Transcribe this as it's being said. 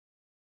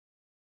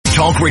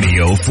Talk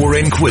radio for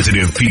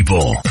inquisitive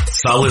people.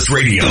 Solace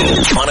Radio,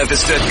 Monte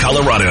Vista,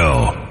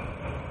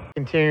 Colorado.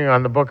 Continuing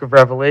on the book of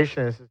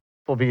Revelation,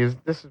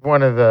 this is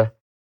one of the,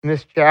 in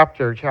this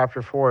chapter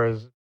 4,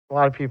 is a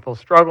lot of people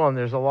struggle, and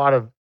there's a lot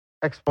of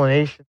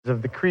explanations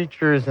of the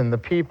creatures and the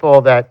people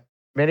that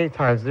many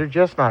times they're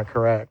just not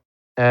correct.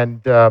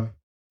 And so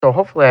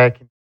hopefully I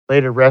can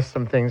later rest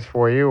some things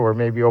for you, or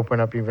maybe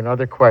open up even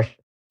other questions,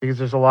 because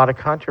there's a lot of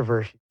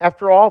controversy.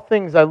 After all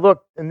things I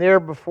looked, and there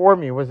before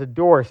me was a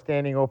door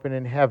standing open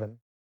in heaven.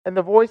 And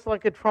the voice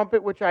like a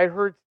trumpet which I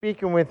heard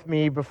speaking with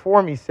me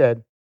before me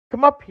said,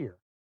 "Come up here,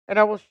 and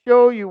I will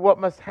show you what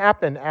must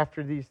happen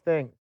after these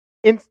things."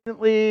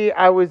 Instantly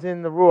I was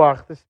in the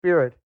Ruach, the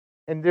Spirit,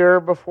 and there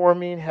before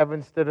me in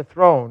heaven stood a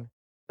throne,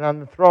 and on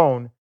the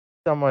throne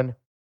someone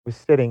was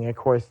sitting. Of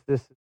course,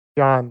 this is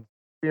John's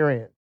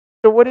experience.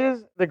 So what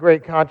is the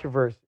great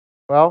controversy?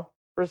 Well,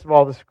 first of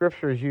all, the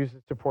Scripture is used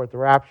to support the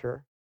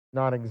rapture,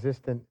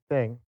 non-existent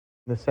thing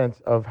in the sense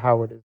of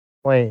how it is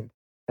explained.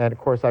 And of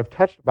course, I've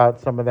touched about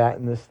some of that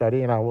in this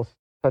study, and I will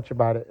touch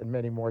about it in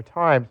many more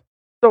times.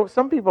 So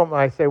some people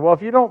might say, well,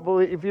 if you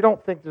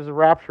don't think there's a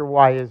rapture,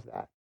 why is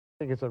that? I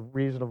think it's a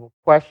reasonable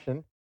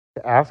question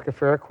to ask, a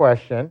fair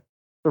question.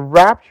 The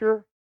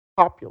rapture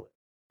populace,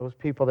 those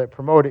people that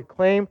promote it,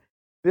 claim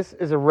this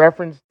is a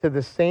reference to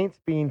the saints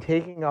being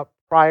taken up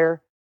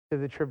prior to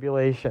the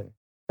tribulation,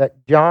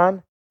 that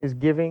John is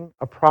giving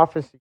a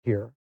prophecy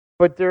here.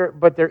 But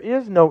there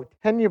is no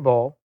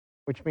tenable,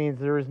 which means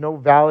there is no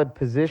valid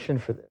position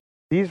for this.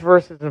 These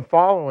verses and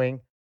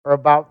following are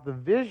about the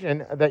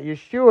vision that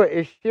Yeshua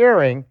is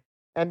sharing,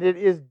 and it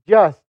is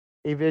just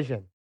a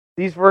vision.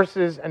 These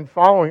verses and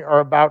following are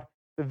about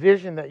the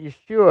vision that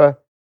Yeshua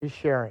is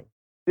sharing.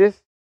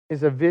 This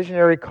is a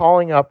visionary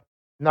calling up,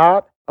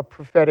 not a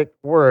prophetic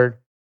word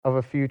of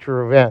a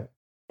future event.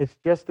 It's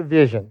just a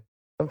vision.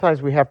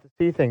 Sometimes we have to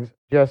see things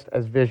just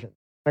as vision.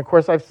 And of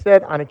course, I've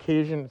said on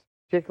occasions,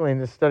 particularly in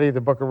the study of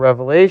the book of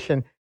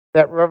Revelation,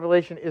 that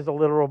Revelation is a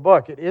literal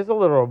book. It is a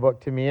literal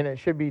book to me, and it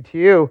should be to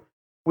you,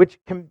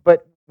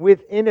 but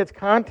within its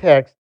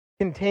context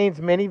contains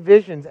many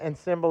visions and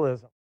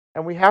symbolism.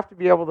 And we have to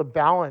be able to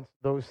balance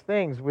those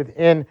things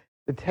within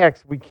the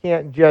text. We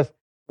can't just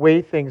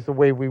weigh things the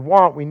way we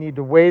want. We need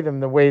to weigh them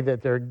the way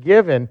that they're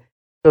given,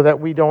 so that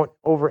we don't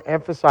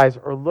overemphasize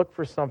or look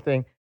for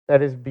something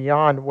that is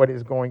beyond what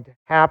is going to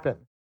happen.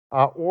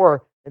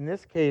 Or, in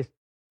this case,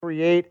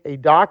 create a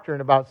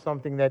doctrine about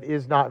something that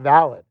is not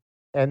valid.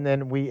 And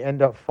then we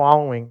end up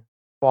following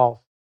false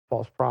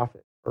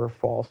prophet or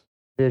false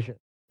vision.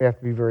 We have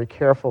to be very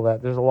careful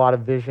that there's a lot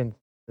of visions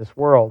in this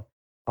world.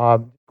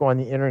 Go on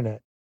the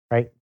internet,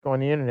 right? Go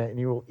on the internet, and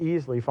you will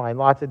easily find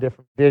lots of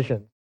different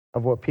visions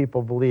of what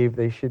people believe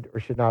they should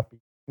or should not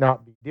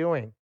be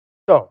doing.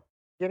 So,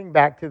 getting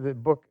back to the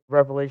book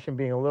Revelation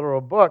being a literal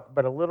book,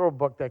 but a literal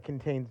book that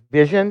contains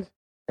visions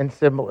and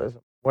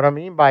symbolism. What I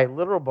mean by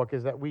literal book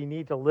is that we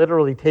need to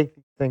literally take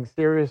these things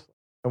seriously,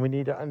 and we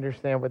need to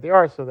understand what they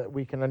are so that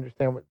we can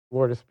understand what the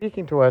Lord is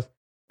speaking to us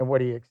and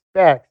what He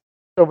expects.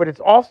 So, but it's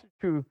also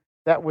true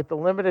that with the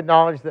limited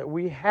knowledge that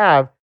we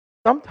have,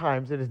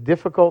 sometimes it is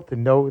difficult to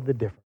know the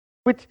difference,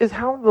 which is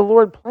how the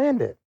Lord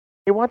planned it.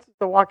 He wants us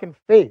to walk in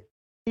faith.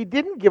 He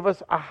didn't give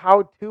us a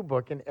how-to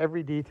book in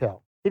every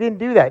detail. He didn't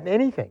do that in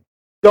anything.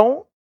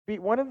 Don't be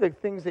one of the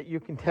things that you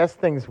can test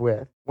things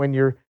with when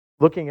you're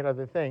looking at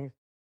other things.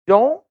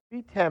 Don't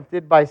be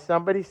tempted by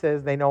somebody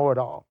says they know it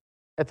all.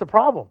 That's a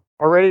problem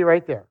already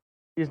right there,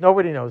 because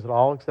nobody knows it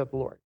all except the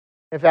Lord.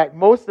 In fact,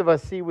 most of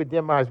us see with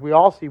dim eyes. We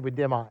all see with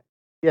dim eyes.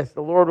 Yes,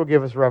 the Lord will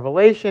give us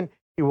revelation.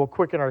 He will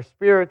quicken our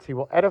spirits. He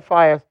will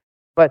edify us.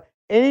 But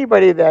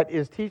anybody that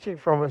is teaching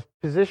from a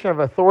position of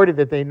authority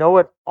that they know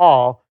it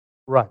all,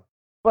 run.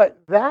 But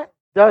that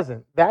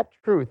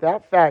truth,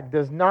 that fact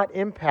does not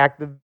impact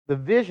the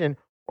vision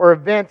or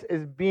events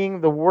as being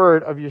the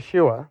word of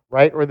Yeshua,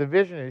 right? Or the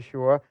vision of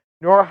Yeshua,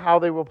 nor how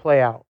they will play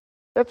out.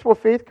 That's where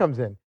faith comes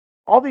in.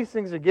 All these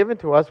things are given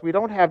to us. We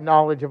don't have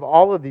knowledge of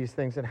all of these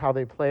things and how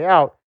they play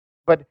out.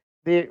 But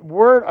the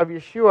word of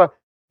Yeshua,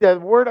 the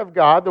word of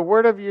God, the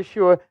word of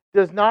Yeshua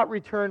does not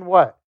return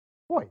what?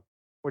 Void.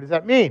 What does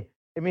that mean?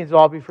 It means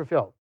it'll all be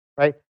fulfilled,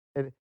 right?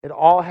 It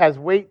all has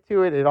weight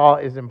to it. It all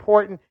is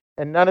important,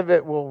 and none of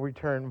it will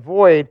return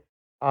void,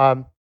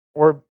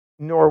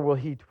 nor will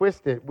He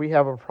twist it. We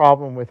have a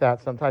problem with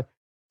that sometimes.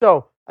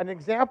 So, an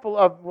example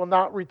of will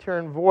not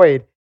return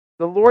void.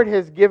 The Lord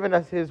has given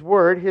us His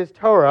word, His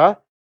Torah,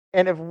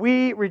 and if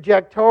we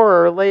reject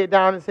Torah or lay it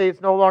down and say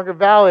it's no longer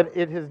valid,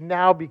 it has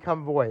now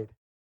become void.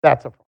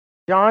 That's a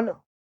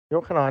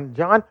problem.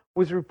 John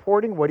was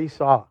reporting what he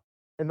saw.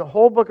 In the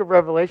whole book of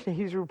Revelation,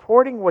 he's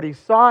reporting what he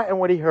saw and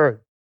what he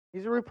heard.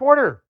 He's a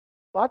reporter.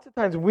 Lots of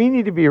times we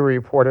need to be a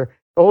reporter.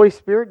 The Holy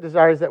Spirit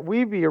desires that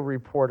we be a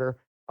reporter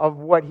of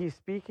what He's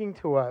speaking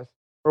to us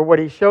or what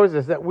He shows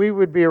us, that we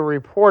would be a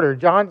reporter.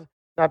 John's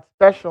not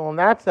special in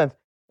that sense.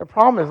 The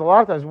problem is a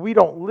lot of times we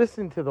don't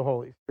listen to the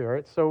Holy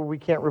Spirit, so we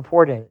can't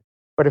report anything.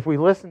 But if we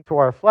listen to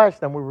our flesh,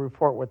 then we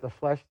report what the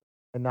flesh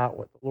and not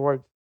what the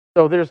Lord.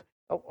 So there's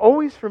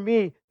always, for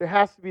me, there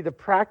has to be the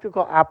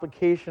practical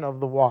application of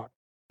the walk.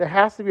 There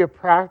has to be a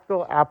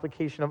practical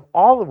application of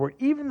all the word,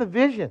 even the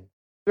vision.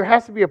 There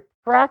has to be a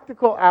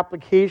practical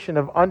application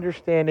of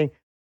understanding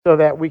so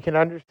that we can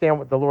understand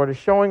what the Lord is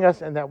showing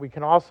us and that we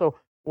can also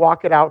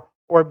walk it out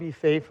or be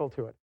faithful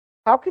to it.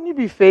 How can you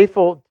be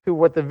faithful to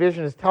what the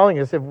vision is telling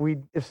us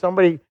if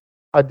somebody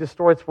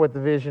distorts what the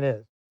vision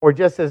is or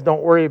just says,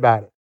 don't worry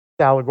about it?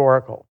 It's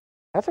allegorical.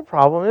 That's a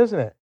problem, isn't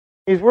it?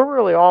 Because we're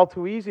really all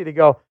too easy to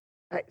go,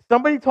 hey,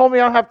 somebody told me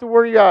I don't have to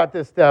worry about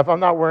this stuff. I'm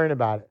not worrying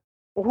about it.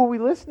 Well, who are we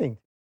listening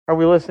to? Are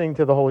we listening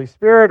to the Holy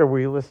Spirit? Are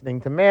we listening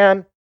to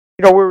man?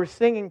 We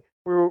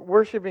were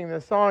worshiping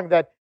the song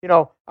that,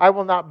 I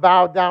will not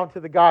bow down to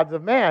the gods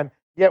of man,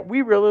 yet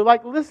we really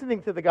like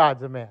listening to the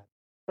gods of man,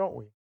 don't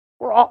we?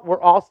 We're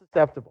all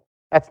susceptible.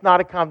 That's not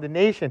a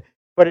condemnation,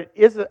 but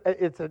it's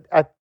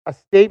a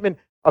statement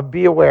of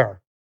be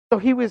aware. So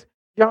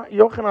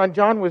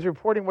John was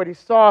reporting what he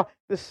saw,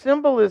 the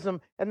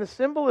symbolism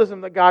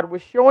that God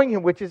was showing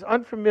him, which is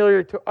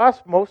unfamiliar to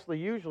us mostly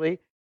usually,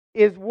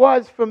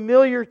 was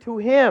familiar to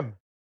him.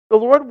 The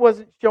Lord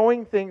wasn't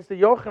showing things to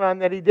Yochanan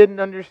that he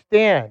didn't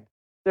understand.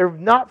 They're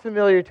not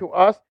familiar to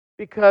us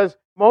because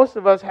most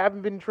of us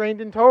haven't been trained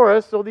in Torah,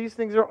 so these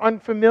things are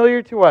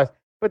unfamiliar to us.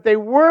 But they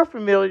were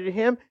familiar to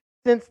him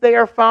since they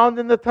are found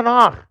in the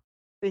Tanakh,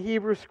 the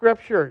Hebrew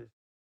Scriptures,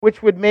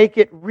 which would make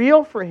it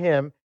real for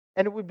him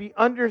and it would be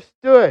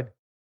understood.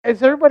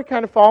 Is everybody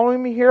kind of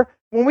following me here?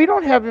 When we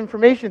don't have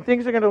information,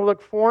 things are going to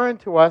look foreign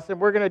to us and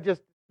we're going to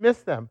just miss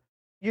them.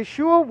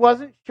 Yeshua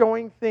wasn't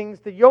showing things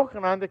to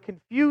Yochanan to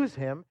confuse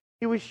him.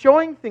 He was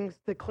showing things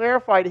to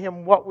clarify to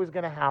him what was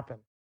going to happen.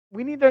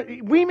 We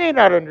may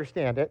not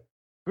understand it,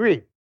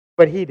 agreed,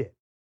 but he did.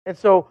 And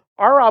so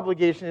our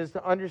obligation is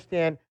to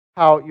understand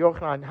how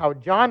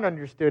John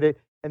understood it,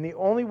 and the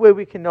only way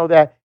we can know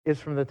that is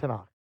from the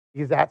Tanakh,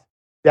 because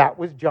that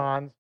was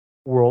John's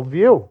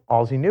worldview.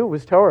 All he knew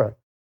was Torah.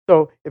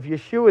 So if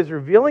Yeshua is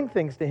revealing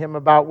things to him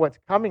about what's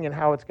coming and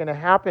how it's going to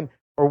happen,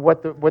 or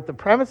what the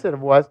premise of it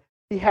was,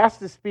 he has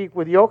to speak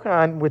with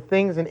Yochanan with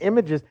things and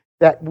images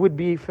that would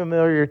be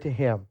familiar to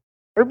him.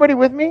 Everybody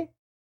with me?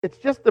 It's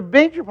just the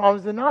major problem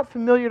is they're not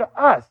familiar to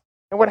us.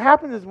 And what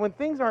happens is when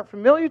things aren't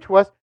familiar to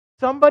us,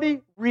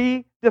 somebody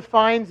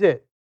redefines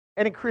it.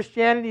 And in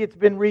Christianity, it's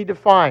been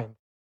redefined.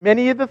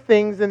 Many of the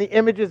things and the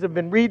images have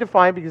been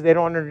redefined because they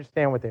don't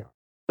understand what they are.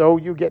 So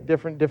you get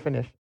different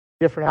definitions,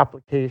 different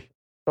applications.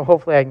 So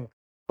hopefully I can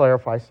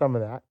clarify some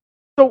of that.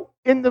 So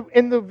in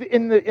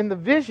the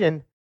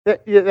vision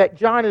that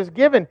John is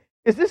given,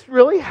 is this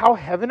really how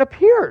heaven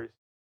appears?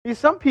 Because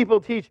some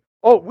people teach,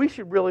 we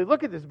should really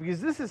look at this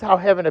because this is how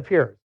heaven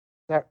appears.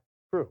 Is that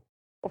true?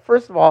 Well,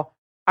 first of all,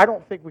 I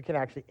don't think we can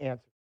actually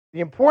answer. The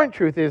important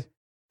truth is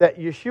that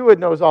Yeshua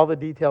knows all the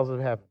details of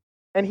heaven.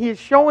 And he is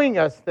showing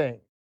us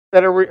things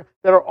that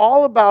are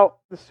all about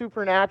the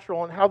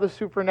supernatural and how the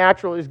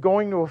supernatural is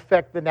going to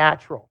affect the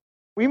natural.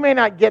 We may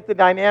not get the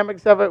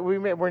dynamics of it.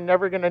 We're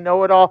never going to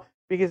know it all,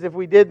 because if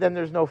we did, then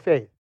there's no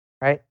faith,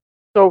 right?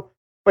 So,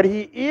 but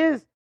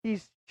he's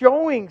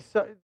showing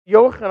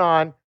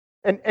Yochanan,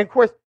 and of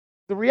course,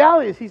 the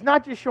reality is he's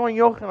not just showing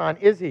Yochanan,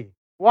 is he?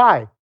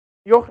 Why?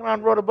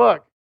 Yochanan wrote a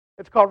book.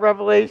 It's called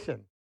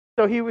Revelation.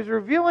 So he was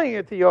revealing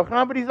it to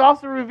Yochanan, but he's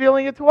also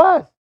revealing it to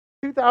us.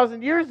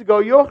 2,000 years ago,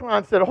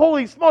 Yochanan said,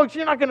 holy smokes,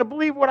 you're not going to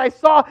believe what I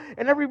saw,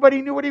 and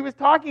everybody knew what he was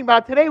talking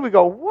about. Today we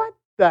go, what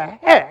the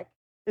heck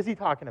is he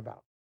talking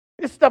about?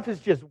 This stuff is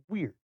just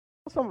weird.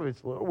 Well, some of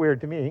it's a little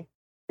weird to me.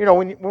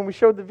 When we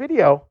showed the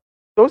video,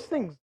 those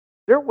things,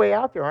 they're way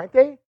out there, aren't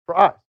they? For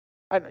us.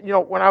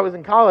 When I was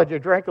in college, I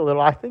drank a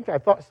little. I think I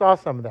saw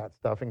some of that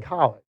stuff in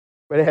college,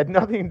 but it had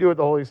nothing to do with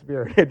the Holy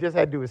Spirit. It just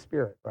had to do with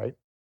spirit, right?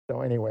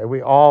 So anyway,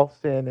 we all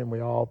sin and we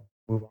all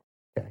move on.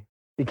 Okay,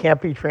 you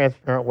can't be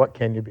transparent. What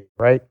can you be,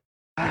 right?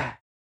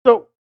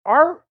 So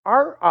our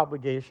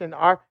obligation,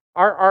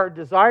 our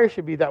desire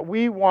should be that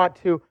we want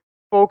to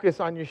focus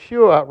on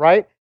Yeshua,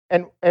 right?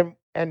 And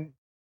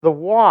the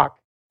walk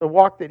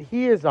that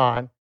he is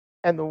on,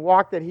 and the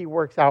walk that he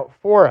works out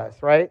for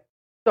us, right?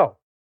 So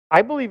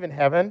I believe in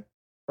heaven,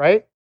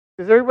 right?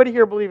 Does everybody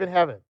here believe in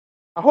heaven?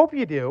 I hope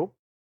you do,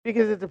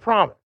 because it's a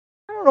promise.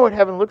 I don't know what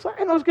heaven looks like.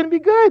 I know it's going to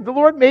be good. The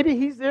Lord made it.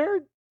 He's there.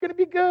 It's going to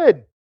be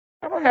good.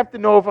 I don't have to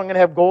know if I'm going to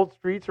have gold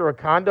streets or a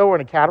condo or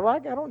a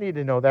Cadillac. I don't need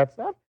to know that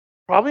stuff.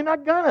 Probably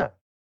not gonna.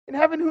 In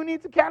heaven, who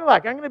needs a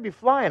Cadillac? I'm going to be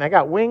flying. I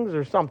got wings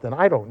or something.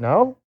 I don't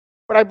know.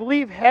 But I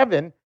believe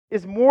heaven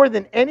is more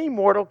than any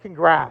mortal can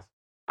grasp.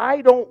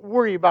 I don't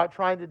worry about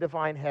trying to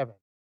define heaven.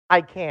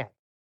 I can't.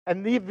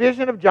 And the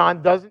vision of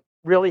John doesn't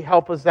really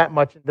help us that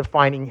much in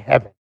defining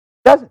heaven.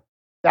 It doesn't.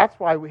 That's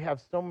why we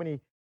have so many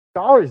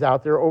scholars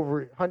out there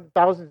over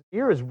thousands of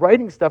years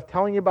writing stuff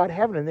telling you about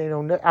heaven, and they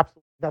know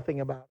absolutely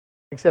nothing about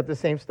it except the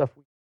same stuff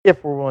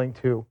if we're willing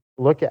to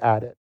look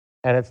at it,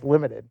 and it's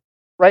limited.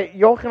 Right?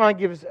 Yeshua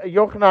gives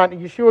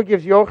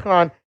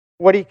Yochanan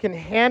what he can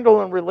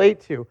handle and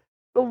relate to.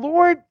 The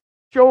Lord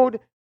showed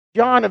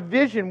John a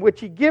vision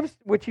which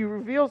he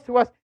reveals to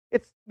us.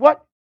 It's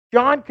what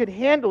John could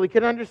handle. He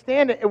could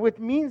understand it, which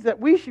means that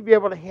we should be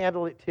able to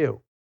handle it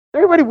too. Is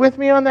everybody with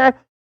me on that?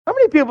 How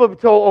many people have been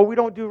told, oh, we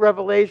don't do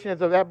Revelation,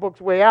 so that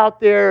book's way out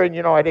there, and,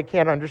 I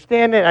can't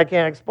understand it, I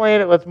can't explain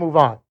it, let's move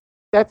on.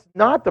 That's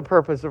not the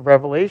purpose of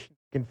Revelation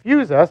to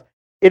confuse us.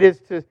 It is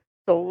to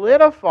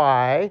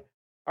solidify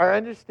our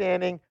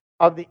understanding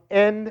of the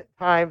end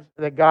times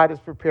that God has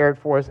prepared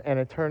for us and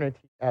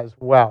eternity as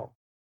well.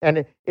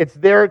 And it's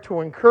there to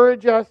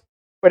encourage us,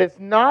 but it's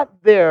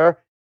not there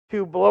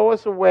to blow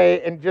us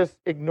away and just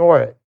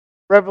ignore it.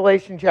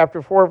 Revelation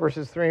chapter 4,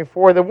 verses 3 and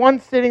 4. The one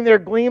sitting there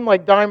gleamed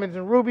like diamonds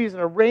and rubies,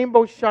 and a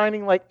rainbow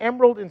shining like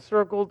emerald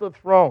encircled the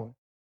throne.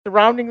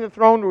 Surrounding the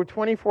throne were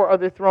 24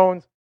 other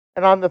thrones,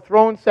 and on the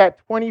throne sat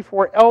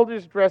 24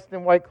 elders dressed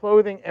in white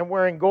clothing and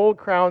wearing gold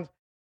crowns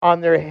on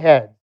their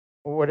heads.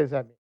 Well, what does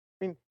that mean?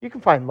 I mean, you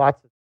can find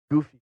lots of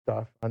goofy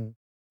stuff on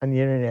the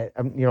internet,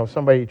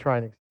 somebody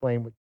trying to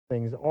explain what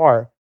things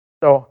are.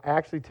 So I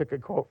actually took a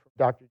quote from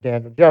Dr.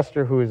 Daniel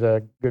Jester, who is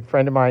a good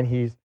friend of mine.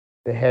 He's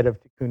the head of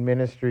Tikkun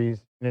Ministries,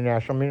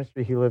 International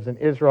Ministry. He lives in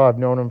Israel. I've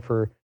known him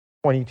for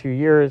 22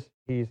 years.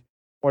 He's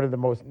one of the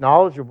most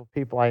knowledgeable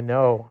people I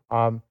know.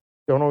 Don't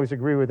always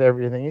agree with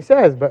everything he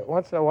says, but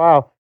once in a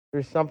while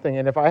there's something.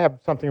 And if I have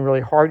something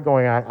really hard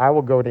going on, I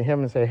will go to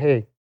him and say,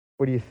 hey,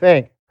 what do you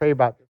think? Pray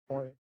about this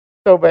for me.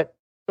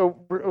 So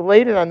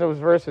related on those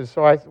verses,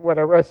 what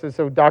I wrote is,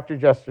 so Dr.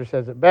 Jester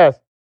says it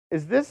best,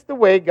 is this the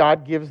way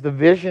God gives the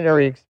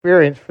visionary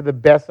experience for the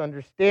best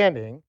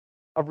understanding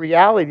of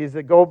realities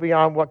that go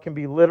beyond what can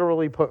be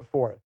literally put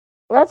forth?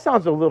 Well, that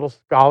sounds a little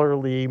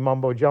scholarly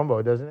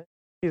mumbo-jumbo, doesn't it?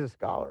 He's a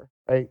scholar,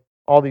 right?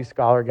 All these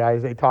scholar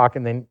guys, they talk,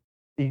 and then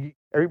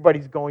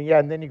everybody's going, yeah,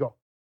 and then you go,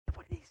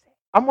 what did he say?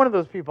 I'm one of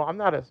those people. I'm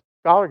not a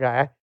scholar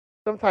guy.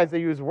 Sometimes they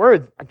use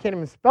words. I can't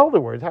even spell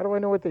the words. How do I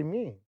know what they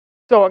mean?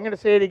 So I'm going to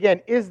say it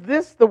again. Is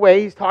this the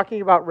way, he's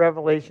talking about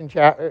Revelation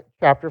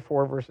chapter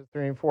 4, verses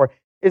 3 and 4.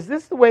 Is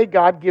this the way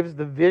God gives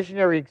the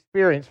visionary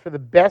experience for the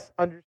best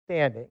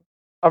understanding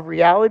of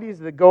realities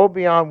that go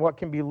beyond what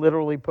can be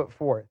literally put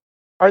forth?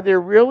 Are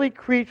there really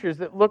creatures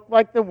that look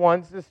like the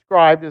ones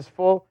described as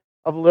full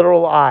of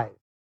literal eyes?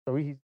 So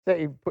he's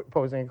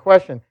posing a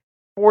question.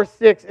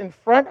 4:6, in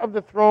front of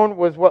the throne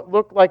was what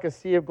looked like a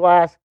sea of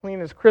glass, clean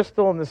as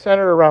crystal. In the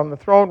center around the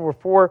throne were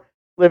 4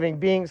 living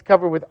beings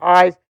covered with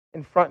eyes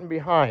in front and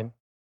behind.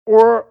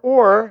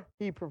 Or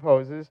he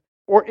proposes,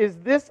 or is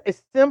this a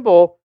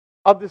symbol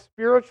of the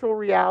spiritual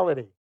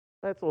reality?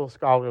 That's a little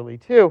scholarly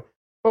too.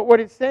 But what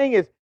it's saying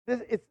is,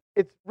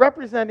 it's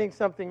representing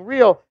something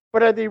real,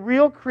 but are they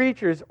real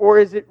creatures, or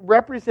is it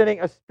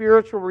representing a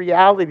spiritual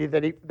reality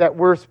that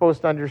we're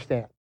supposed to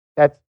understand?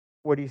 That's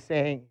what he's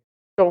saying.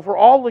 So if we're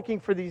all looking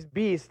for these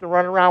beasts to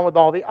run around with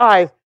all the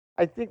eyes,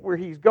 I think where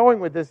he's going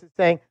with this is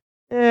saying,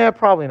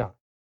 probably not.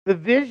 The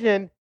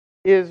vision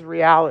is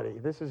reality.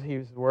 This is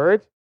his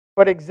words.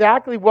 But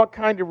exactly what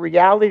kind of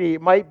reality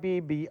it might be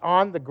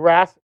beyond the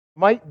grasp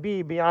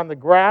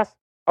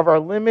of our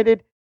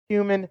limited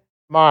human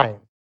mind.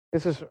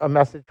 This is a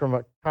message from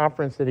a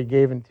conference that he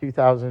gave in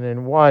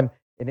 2001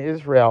 in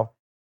Israel.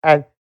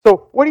 And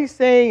so what he's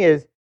saying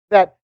is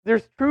that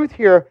there's truth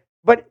here,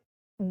 but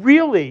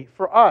really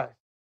for us,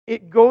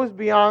 it goes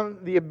beyond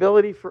the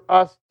ability for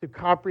us to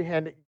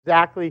comprehend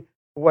exactly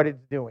what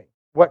it's doing.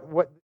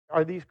 What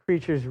are these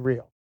creatures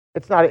real?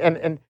 It's not,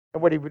 and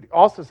what he would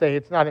also say,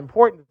 it's not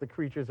important that the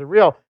creatures are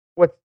real.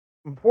 What's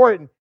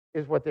important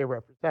is what they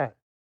represent,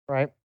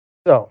 right?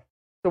 So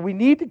we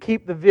need to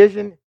keep the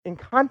vision in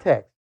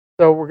context.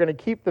 So we're going to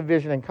keep the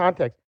vision in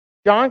context.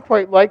 John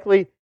quite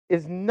likely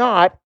is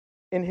not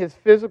in his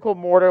physical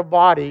mortal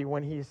body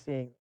when he's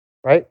seeing,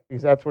 right?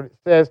 Because that's what it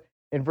says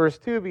in verse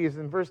 2, because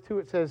in verse 2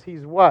 it says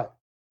he's what?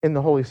 In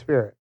the Holy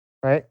Spirit,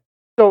 right?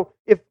 So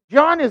if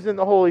John is in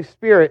the Holy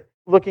Spirit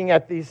looking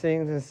at these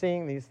things and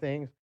seeing these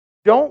things,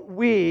 don't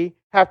we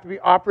have to be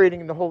operating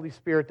in the Holy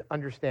Spirit to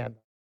understand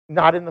them?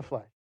 Not in the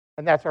flesh.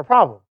 And that's our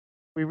problem.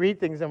 We read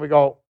things and we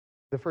go,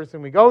 the first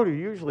thing we go to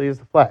usually is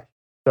the flesh.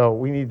 So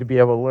we need to be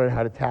able to learn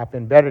how to tap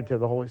in better to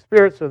the Holy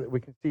Spirit so that we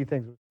can see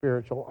things with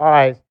spiritual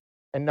eyes,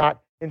 and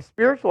not in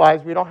spiritual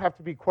eyes. We don't have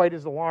to be quite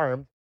as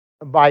alarmed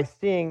by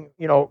seeing,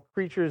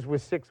 creatures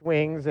with 6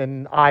 wings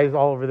and eyes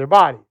all over their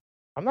body.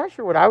 I'm not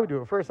sure what I would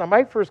do at first. I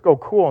might first go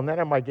cool, and then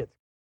I might get,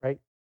 right?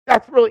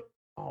 That's really,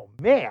 oh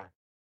man.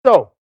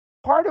 So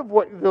part of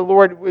what the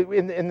Lord,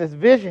 in this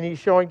vision, he's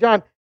showing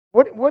John,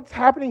 what's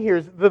happening here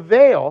is the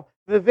veil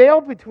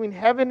between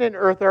heaven and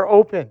earth are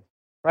open,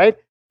 right?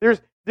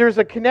 There's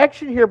a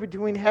connection here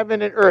between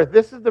heaven and earth.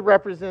 This is the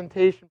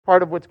representation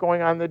part of what's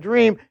going on in the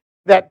dream,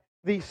 that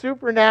the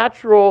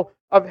supernatural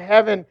of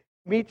heaven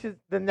meets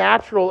the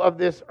natural of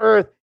this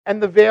earth,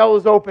 and the veil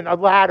is open, a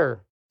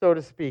ladder, so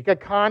to speak, a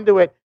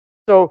conduit,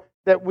 so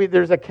that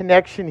there's a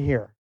connection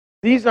here.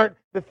 These aren't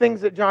the things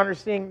that John is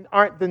seeing,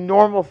 aren't the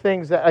normal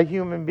things that a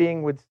human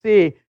being would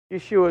see.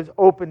 Yeshua has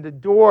opened the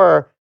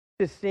door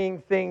to seeing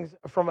things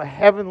from a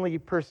heavenly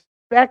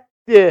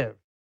perspective,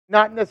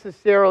 not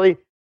necessarily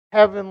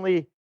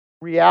heavenly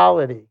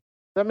reality. Does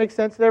that make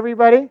sense to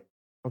everybody?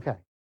 Okay.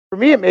 For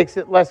me, it makes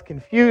it less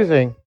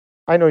confusing.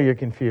 I know you're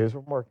confused.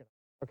 We're working.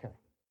 Okay.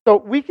 So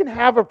we can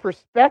have a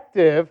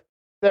perspective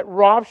that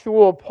Rav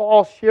Shaul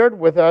Paul shared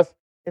with us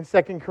in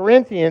 2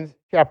 Corinthians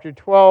chapter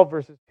 12,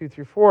 verses 2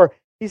 through 4.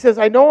 He says,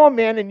 I know a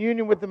man in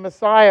union with the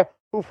Messiah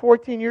who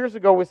 14 years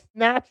ago was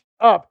snatched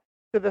up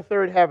to the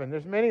third heaven.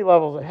 There's many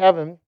levels of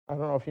heaven. I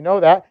don't know if you know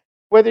that.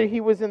 Whether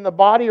he was in the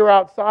body or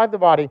outside the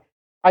body,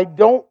 I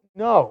don't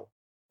know.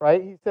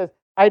 Right? He says,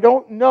 I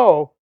don't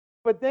know.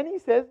 But then he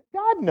says,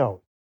 God knows.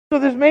 So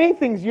there's many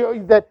things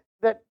that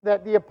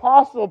the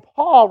Apostle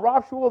Paul,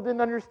 Rav Shmuel,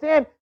 didn't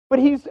understand, but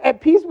he's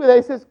at peace with it.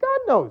 He says, God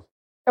knows.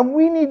 And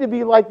we need to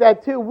be like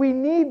that too. We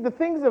need the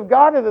things of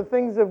God are the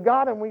things of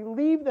God, and we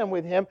leave them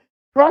with Him,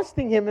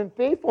 trusting Him in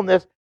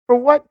faithfulness for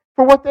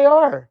what they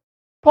are.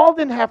 Paul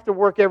didn't have to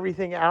work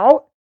everything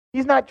out.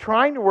 He's not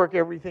trying to work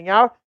everything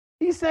out.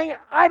 He's saying,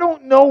 I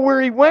don't know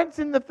where he went. It's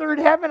in the third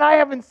heaven. I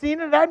haven't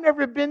seen it. I've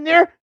never been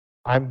there.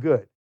 I'm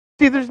good.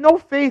 See, there's no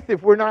faith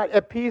if we're not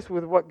at peace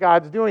with what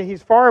God's doing.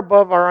 He's far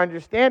above our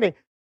understanding.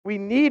 We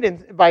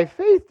need, by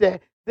faith,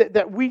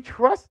 that we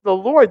trust the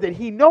Lord, that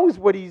He knows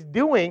what He's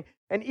doing,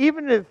 and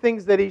even the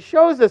things that He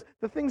shows us,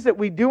 the things that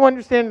we do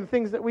understand and the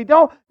things that we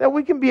don't, that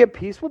we can be at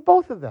peace with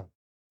both of them.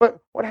 But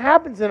what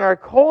happens in our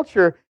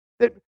culture,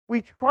 that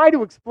we try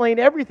to explain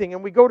everything,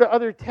 and we go to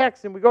other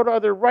texts, and we go to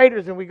other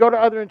writers, and we go to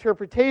other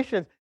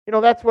interpretations. You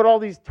know, that's what all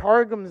these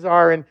targums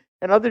are, and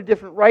other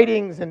different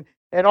writings, and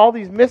all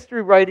these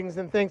mystery writings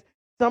and things.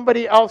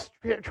 Somebody else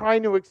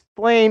trying to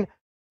explain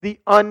the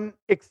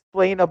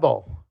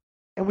unexplainable.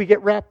 And we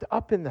get wrapped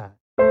up in that.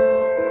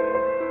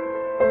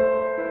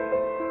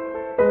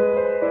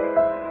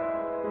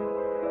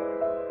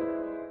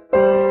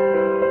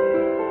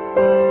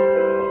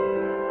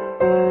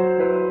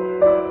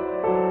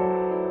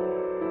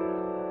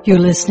 You're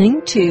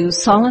listening to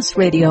Solace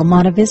Radio,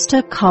 Monte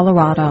Vista,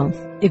 Colorado.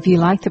 If you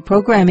like the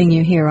programming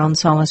you hear on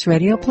Solace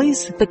Radio,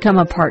 please become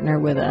a partner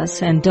with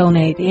us and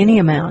donate any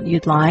amount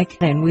you'd like,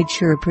 and we'd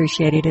sure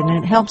appreciate it. And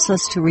it helps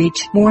us to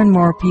reach more and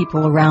more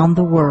people around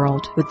the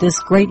world with this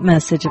great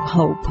message of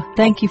hope.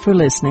 Thank you for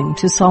listening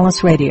to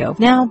Solace Radio.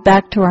 Now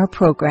back to our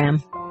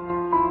program.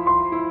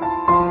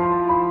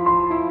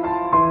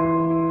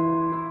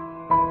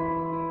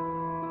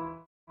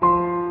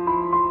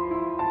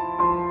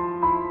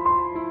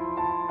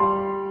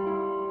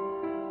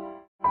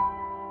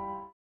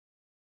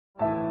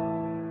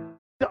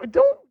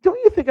 Don't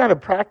you think on a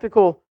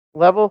practical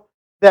level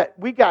that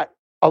we got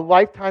a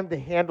lifetime to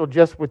handle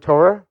just with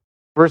Torah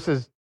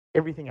versus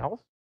everything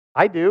else?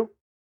 I do.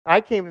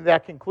 I came to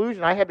that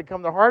conclusion. I had to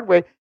come the hard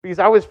way because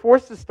I was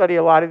forced to study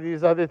a lot of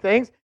these other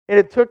things, and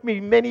it took me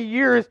many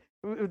years,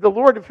 the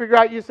Lord, to figure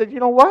out. You said, you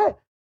know what?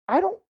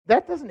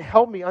 That doesn't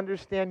help me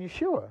understand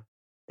Yeshua.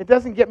 It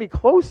doesn't get me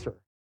closer.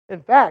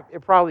 In fact,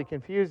 it probably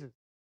confuses.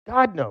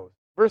 God knows.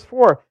 Verse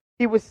 4,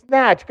 He was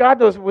snatched. God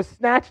knows was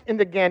snatched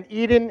into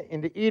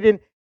Eden,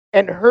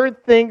 and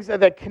heard things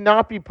that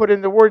cannot be put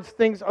into words,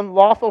 things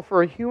unlawful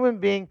for a human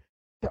being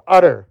to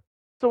utter.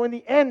 So in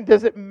the end,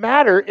 does it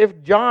matter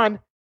if John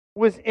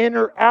was in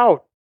or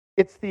out?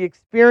 It's the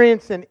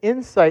experience and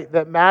insight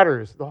that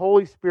matters. The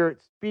Holy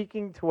Spirit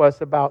speaking to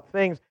us about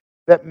things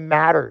that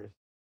matters.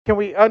 Can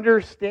we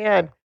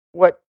understand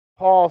what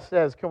Paul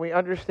says? Can we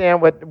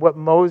understand what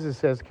Moses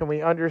says? Can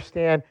we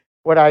understand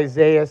what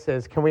Isaiah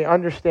says? Can we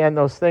understand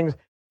those things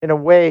in a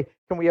way?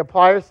 Can we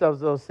apply ourselves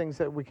to those things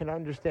that we can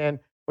understand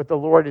what the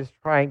Lord is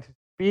trying to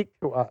speak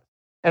to us?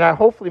 And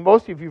hopefully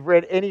most of you, if you've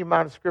read any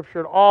amount of Scripture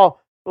at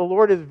all, the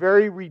Lord is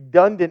very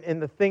redundant in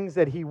the things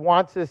that He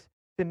wants us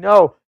to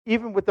know.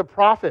 Even with the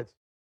prophets,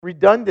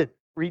 redundant.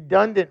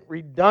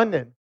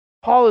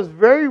 Paul is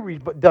very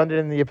redundant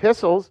in the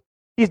epistles.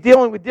 He's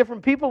dealing with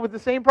different people with the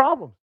same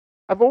problem.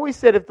 I've always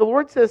said if the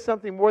Lord says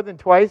something more than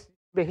twice,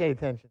 pay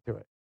attention to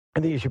it. I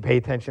think you should pay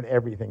attention to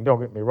everything,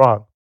 don't get me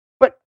wrong.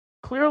 But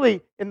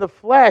clearly in the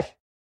flesh,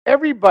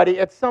 everybody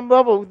at some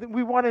level,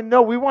 we want to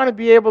know, we want to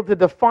be able to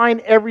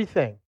define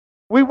everything.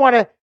 We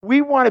want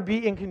to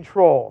be in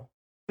control.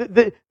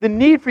 The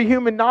need for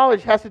human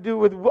knowledge has to do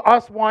with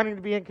us wanting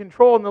to be in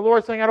control, and the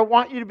Lord saying, I don't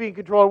want you to be in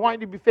control. I want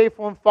you to be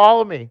faithful and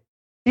follow me.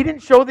 He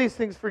didn't show these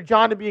things for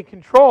John to be in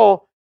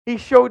control. He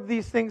showed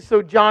these things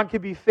so John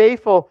could be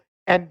faithful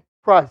and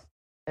trust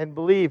and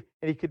believe,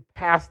 and he could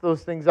pass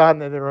those things on,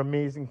 that there are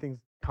amazing things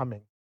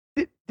coming.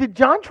 Did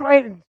John try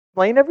and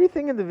explain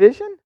everything in the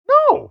vision?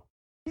 No.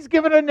 He's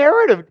given a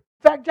narrative. In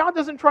fact, John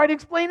doesn't try to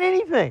explain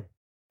anything,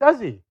 does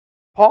he?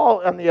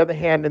 Paul, on the other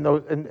hand,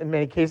 in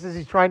many cases,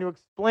 he's trying to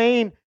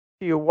explain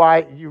to you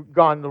why you've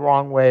gone the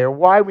wrong way or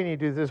why we need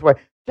to do this way.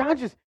 John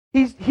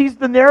he's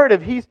the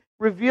narrative. He's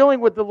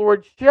revealing what the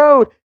Lord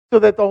showed so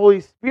that the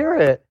Holy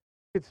Spirit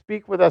could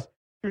speak with us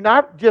through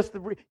not just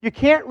you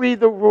can't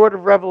read the word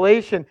of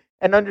Revelation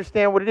and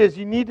understand what it is.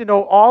 You need to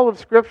know all of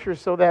Scripture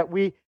so that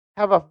we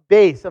have a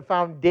base, a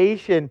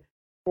foundation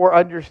for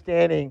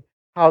understanding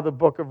how the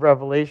book of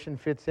Revelation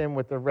fits in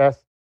with the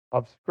rest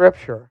of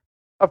Scripture.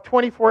 Of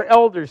 24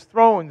 elders,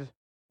 thrones,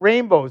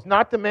 rainbows,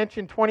 not to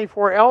mention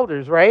 24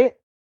 elders, right?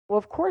 Well,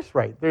 of course,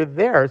 right. They're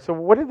there. So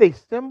what do they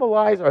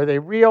symbolize? Are they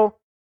real?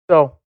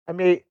 So I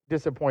may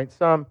disappoint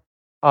some.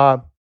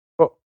 But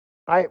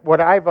what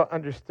I've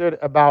understood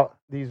about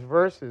these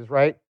verses,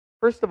 right?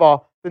 First of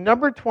all, the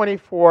number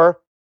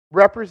 24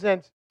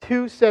 represents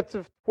two sets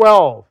of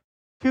 12.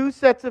 Two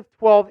sets of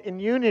 12 in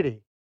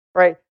unity,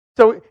 right?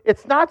 So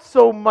it's not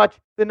so much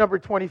the number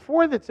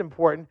 24 that's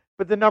important,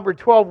 but the number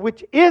 12,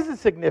 which is a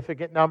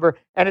significant number,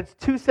 and it's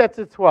two sets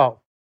of 12,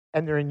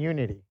 and they're in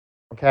unity,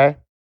 okay?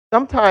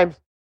 Sometimes,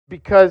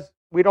 because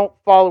we don't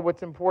follow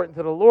what's important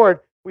to the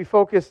Lord, we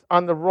focus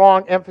on the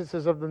wrong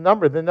emphasis of the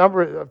number. The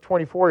number of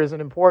 24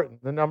 isn't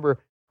important. The number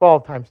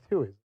 12 times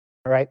 2 is,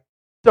 all right?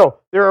 So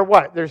there are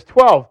what? There's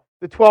 12.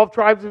 The 12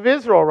 tribes of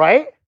Israel,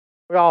 right?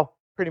 We all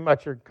pretty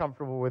much are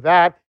comfortable with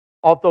that,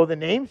 although the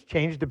names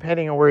change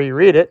depending on where you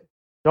read it,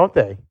 don't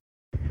they?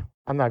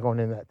 I'm not going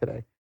into that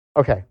today.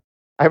 Okay,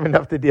 I have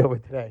enough to deal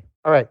with today.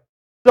 All right,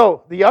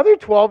 so the other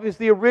 12 is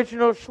the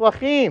original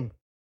Shlachim,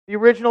 the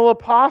original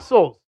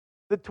apostles.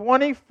 The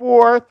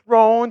 24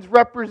 thrones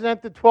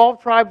represent the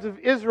 12 tribes of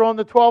Israel and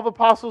the 12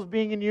 apostles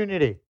being in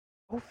unity.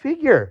 Go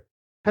figure.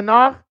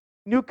 Tanakh,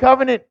 New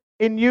Covenant,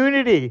 in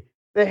unity.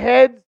 The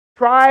heads,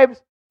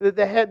 tribes,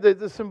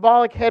 the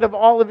symbolic head of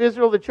all of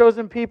Israel, the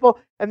chosen people,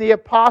 and the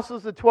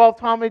apostles, the 12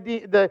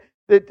 Talmudim, the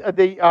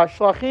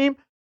Shlachim,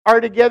 are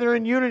together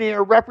in unity and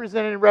are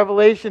represented in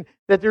Revelation,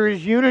 that there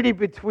is unity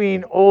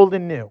between old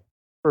and new,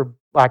 for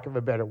lack of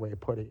a better way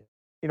of putting it.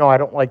 You know, I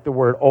don't like the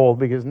word old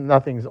because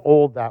nothing's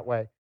old that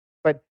way.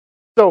 But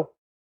so,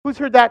 who's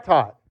heard that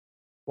taught?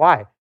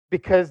 Why?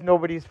 Because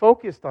nobody's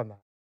focused on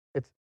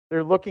that.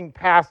 They're looking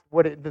past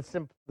what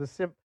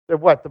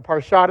the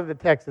parshat of the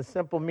text, the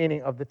simple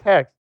meaning of the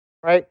text,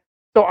 right?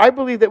 So I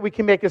believe that we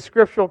can make a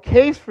scriptural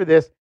case for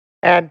this,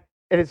 and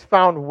it is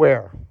found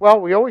where?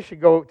 Well, we always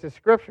should go to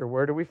Scripture.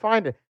 Where do we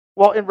find it?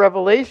 Well, in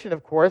Revelation,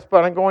 of course,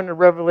 but I'm going to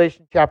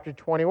Revelation chapter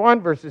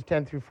 21, verses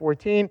 10 through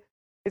 14.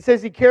 It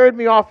says, He carried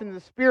me off in the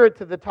Spirit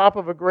to the top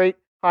of a great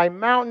high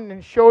mountain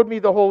and showed me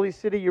the holy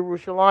city,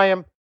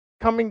 Jerusalem,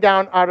 coming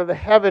down out of the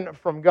heaven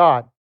from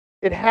God.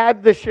 It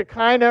had the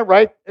Shekinah,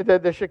 right?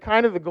 The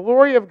Shekinah, the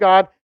glory of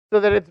God, so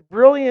that its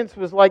brilliance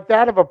was like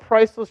that of a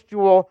priceless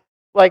jewel,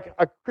 like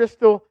a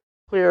crystal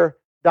clear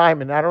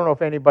diamond. I don't know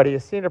if anybody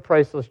has seen a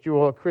priceless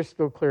jewel, a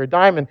crystal clear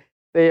diamond.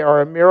 They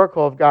are a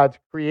miracle of God's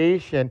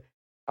creation.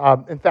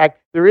 In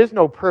fact, there is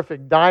no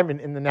perfect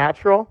diamond in the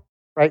natural,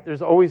 right?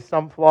 There's always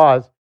some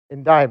flaws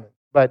in diamonds.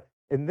 But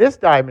in this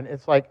diamond,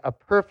 it's like a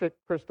perfect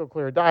crystal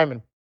clear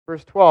diamond.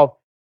 Verse 12,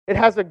 it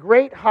has a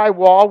great high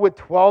wall with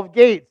 12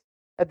 gates.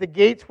 At the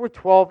gates were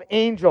 12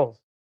 angels,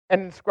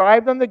 and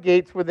inscribed on the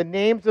gates were the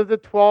names of the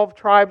 12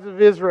 tribes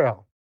of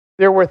Israel.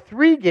 There were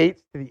 3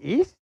 gates to the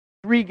east,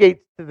 3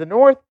 gates to the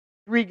north,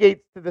 3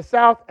 gates to the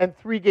south, and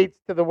 3 gates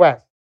to the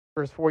west.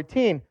 Verse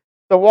 14,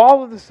 the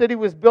wall of the city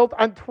was built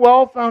on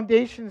 12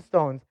 foundation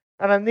stones,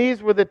 and on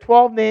these were the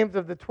 12 names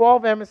of the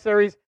 12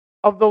 emissaries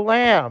of the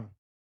Lamb.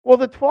 Well,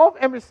 the 12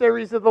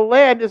 emissaries of the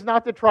land is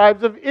not the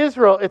tribes of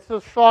Israel. It's the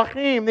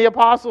Shlachim, the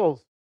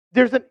apostles.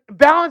 There's a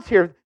balance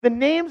here. The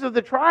names of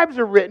the tribes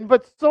are written,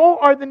 but so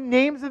are the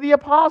names of the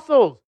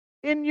apostles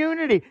in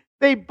unity.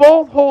 They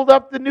both hold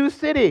up the new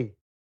city.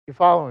 You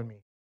following me?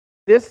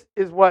 This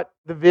is what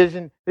the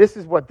vision, this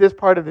is what this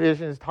part of the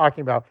vision is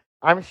talking about.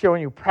 I'm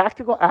showing you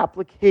practical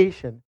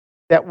application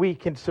that we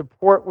can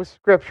support with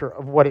Scripture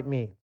of what it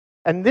means.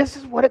 And this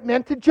is what it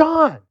meant to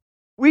John.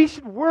 We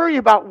should worry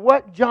about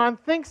what John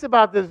thinks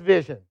about this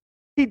vision.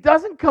 He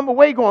doesn't come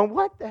away going,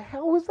 what the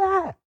hell was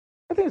that?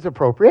 I think it's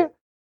appropriate.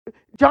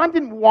 John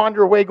didn't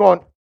wander away going,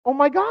 oh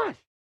my gosh,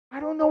 I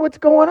don't know what's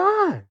going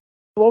on.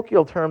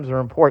 Colloquial terms are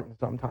important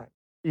sometimes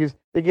because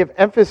they give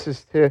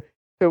emphasis to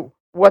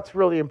what's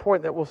really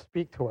important that will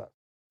speak to us.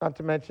 Not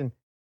to mention,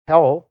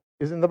 hell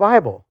is in the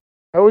Bible.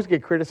 I always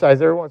get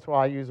criticized. Every once in a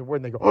while I use a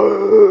word and they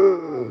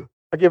go,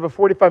 I give a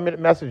 45-minute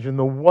message, and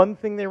the one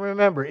thing they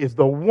remember is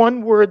the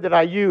one word that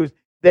I used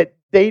that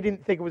they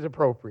didn't think was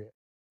appropriate.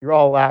 You're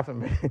all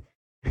laughing.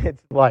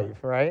 It's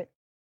life, right?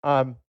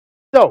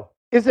 So,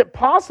 is it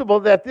possible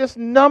that this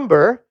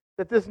number,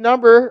 the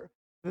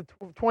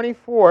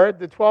 24,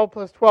 the 12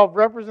 plus 12,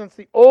 represents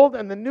the old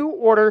and the new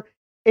order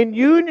in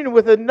union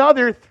with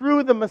another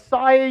through the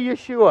Messiah,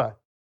 Yeshua?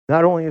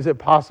 Not only is it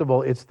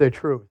possible, it's the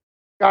truth.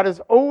 God is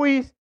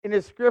always in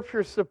His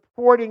Scripture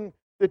supporting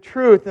the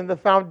truth and the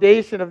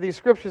foundation of these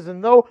Scriptures.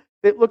 And though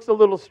it looks a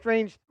little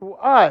strange to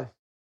us,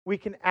 we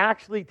can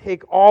actually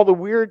take all the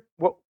weird,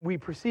 what we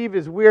perceive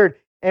as weird,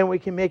 and we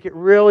can make it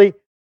really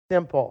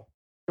simple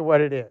to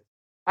what it is.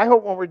 I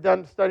hope when we're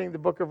done studying the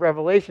book of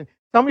Revelation,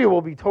 some of you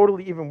will be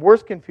totally even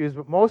worse confused,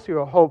 but most of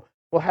you, I hope,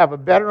 will have a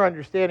better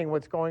understanding of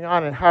what's going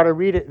on and how to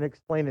read it and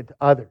explain it to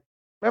others.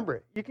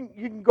 Remember, you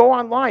can go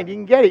online, you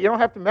can get it. You don't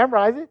have to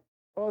memorize it.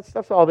 All that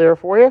stuff's all there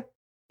for you. If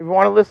you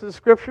want to listen to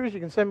scriptures, you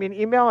can send me an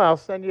email and I'll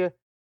send you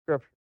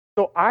scripture.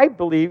 So I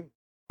believe,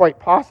 quite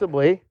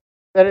possibly,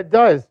 that it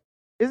does.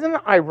 Isn't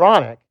it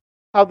ironic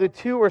how the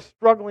two are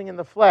struggling in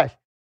the flesh?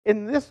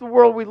 In this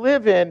world we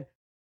live in,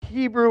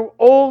 Hebrew,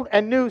 old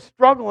and new,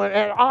 struggling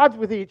at odds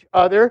with each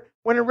other,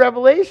 when in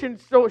Revelation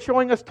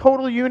showing us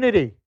total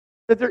unity.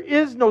 That there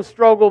is no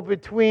struggle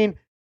between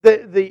the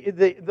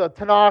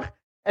Tanakh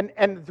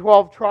and the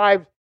 12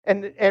 tribes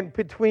and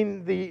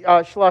between the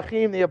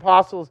Shlachim, the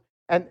apostles,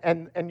 and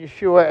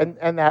Yeshua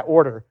and that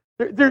order.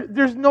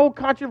 There's no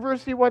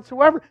controversy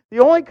whatsoever. The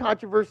only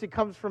controversy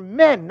comes from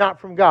men, not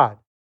from God.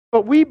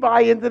 But we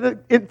buy into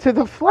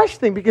the flesh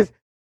thing because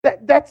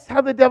that's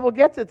how the devil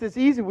gets it. It's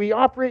easy. We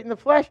operate in the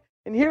flesh.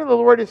 And here the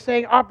Lord is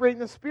saying operate in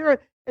the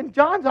Spirit. And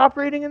John's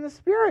operating in the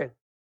Spirit.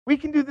 We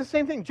can do the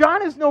same thing.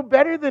 John is no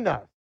better than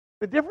us.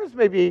 The difference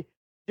may be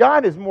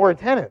John is more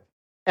attentive.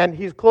 And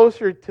he's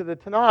closer to the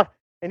Tanakh.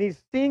 And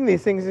he's seeing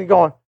these things and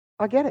going,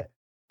 I get it.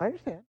 I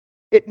understand.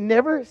 It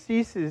never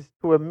ceases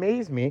to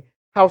amaze me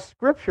how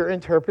Scripture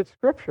interprets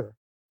Scripture,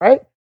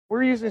 right?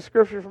 We're using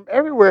Scripture from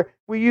everywhere.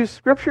 We use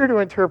Scripture to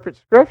interpret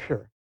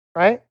Scripture,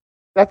 right?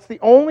 That's the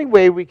only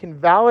way we can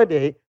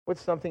validate what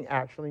something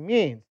actually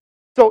means.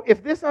 So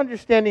if this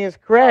understanding is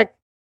correct,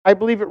 I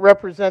believe it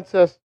represents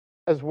us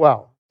as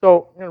well.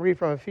 So I'm going to read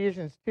from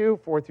Ephesians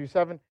 2, 4 through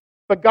 7.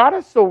 But God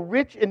is so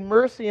rich in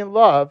mercy and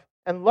love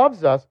and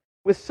loves us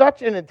with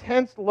such an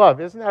intense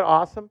love. Isn't that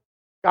awesome?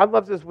 God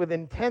loves us with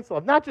intense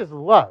love. Not just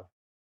love.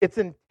 It's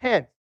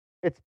intense.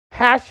 It's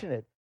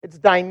passionate. It's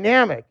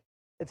dynamic.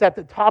 It's at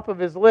the top of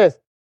his list.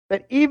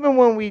 That even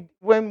when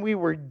we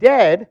were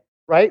dead,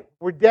 right?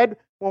 We're dead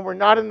when we're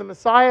not in the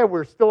Messiah.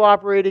 We're still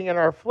operating in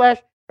our flesh,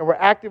 and we're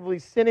actively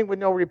sinning with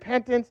no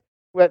repentance.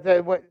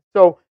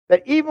 So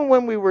that even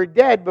when we were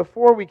dead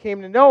before we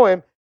came to know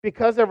him,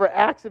 because of our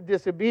acts of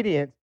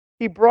disobedience,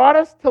 he brought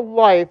us to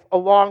life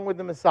along with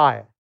the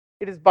Messiah.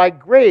 It is by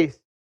grace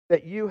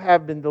that you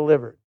have been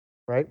delivered,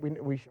 right?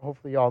 We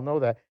hopefully all know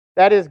that.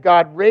 That is,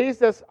 God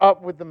raised us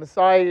up with the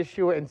Messiah,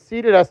 Yeshua, and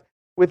seated us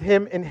with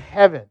him in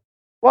heaven.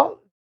 Well,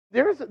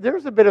 there's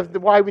a bit of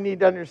why we need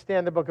to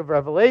understand the book of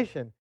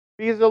Revelation.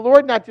 Because the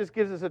Lord not just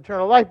gives us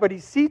eternal life, but he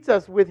seats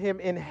us with him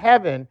in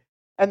heaven.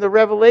 And the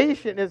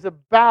revelation is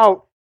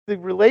about the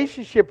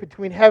relationship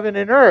between heaven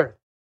and earth.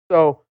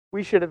 So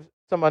we should have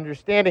some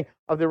understanding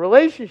of the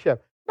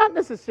relationship. Not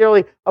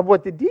necessarily of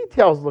what the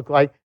details look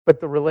like, but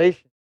the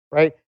relation,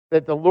 right?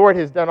 That the Lord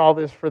has done all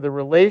this for the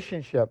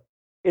relationship.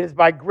 It is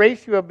by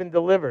grace you have been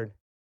delivered,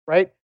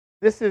 right?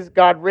 This is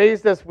God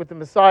raised us with the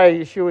Messiah,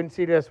 Yeshua, and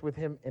seated us with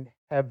him in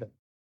heaven.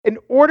 In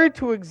order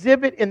to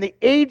exhibit in the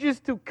ages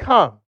to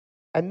come,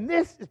 and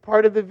this is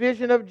part of the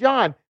vision of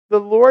John, the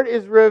Lord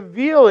is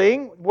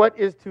revealing what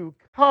is to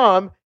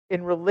come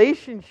in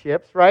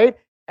relationships, right?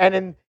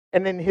 And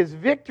in his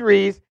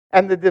victories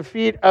and the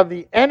defeat of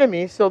the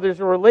enemy. So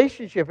there's a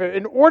relationship.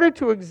 In order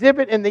to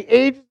exhibit in the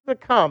ages to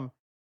come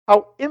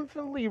how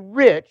infinitely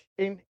rich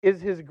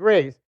is his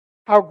grace,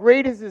 how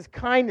great is his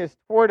kindness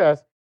toward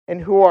us, and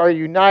who are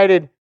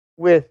united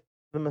with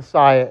the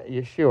Messiah,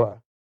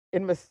 Yeshua.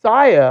 In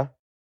Messiah,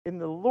 in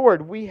the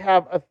Lord, we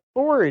have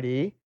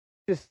authority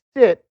to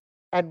sit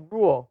and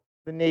rule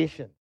the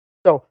nation.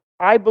 So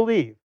I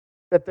believe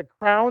that the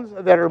crowns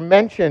that are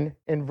mentioned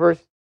in verse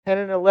 10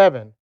 and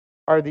 11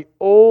 are the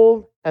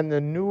old and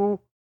the new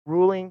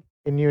ruling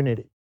in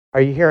unity.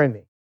 Are you hearing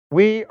me?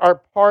 We are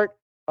part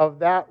of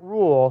that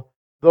rule.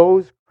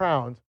 Those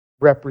crowns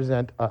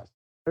represent us.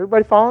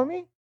 Everybody following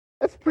me?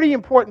 That's a pretty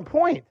important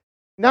point.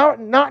 Now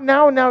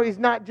he's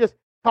not just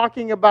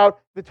talking about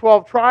the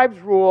 12 tribes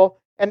rule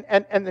and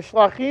the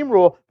Shlachim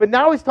rule, but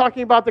now he's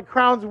talking about the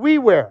crowns we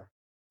wear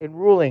in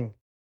ruling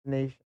the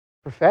nation.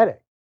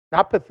 Prophetic.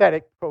 Not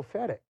pathetic,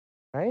 prophetic.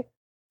 Right?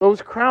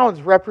 Those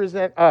crowns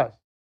represent us.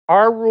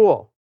 Our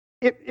rule.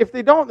 If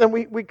they don't, then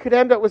we could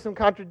end up with some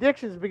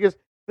contradictions because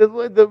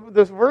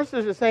those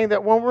verses are saying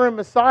that when we're in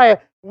Messiah,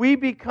 we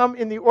become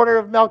in the order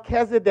of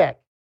Melchizedek.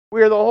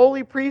 We are the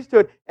holy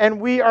priesthood, and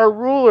we are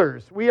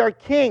rulers. We are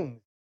kings.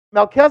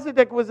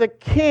 Melchizedek was a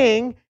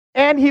king,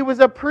 and he was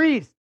a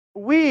priest.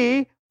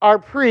 We are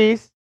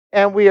priests,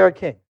 and we are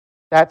kings.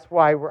 That's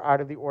why we're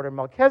out of the order of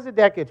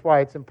Melchizedek. It's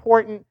why it's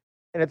important,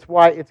 and it's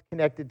why it's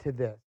connected to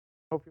this.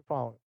 Hope you're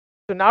following.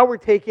 So now we're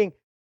taking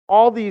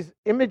all these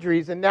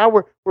imageries, and now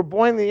we're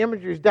boiling the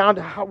imageries down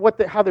to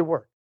how they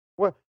work.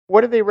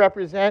 What do they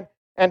represent?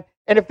 And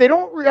if they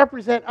don't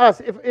represent us,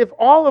 if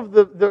all of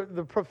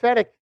the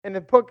prophetic in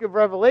the book of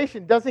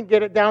Revelation doesn't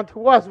get it down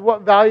to us,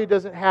 what value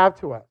does it have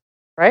to us?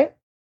 Right?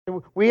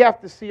 We have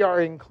to see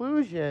our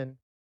inclusion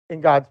in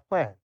God's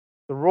plan,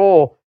 the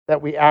role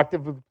that we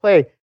actively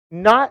play,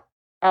 not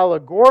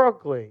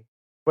allegorically,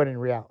 but in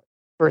reality.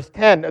 Verse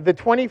 10, the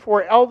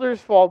 24 elders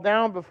fall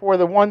down before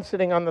the one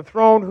sitting on the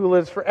throne who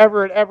lives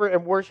forever and ever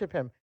and worship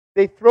him.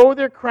 They throw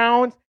their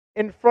crowns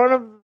in front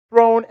of the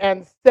throne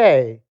and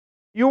say,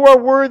 "You are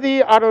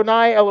worthy,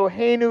 Adonai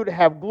Eloheinu, to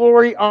have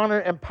glory, honor,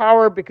 and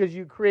power because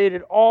you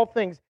created all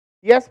things.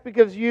 Yes,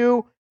 because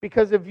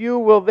of you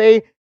will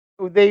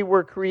they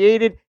were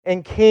created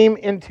and came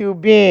into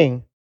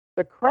being."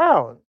 The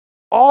crowns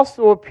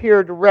also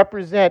appear to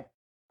represent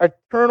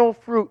eternal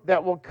fruit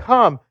that will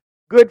come,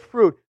 good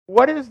fruit.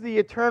 What is the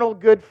eternal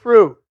good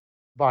fruit?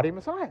 Body of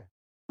Messiah.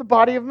 The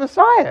body of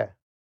Messiah.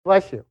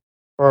 Bless you.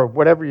 Or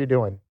whatever you're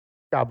doing.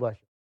 God bless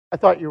you. I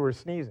thought you were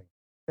sneezing.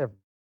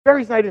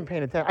 Barry's not even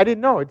paying attention. I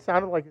didn't know. It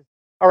sounded like,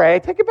 all right, I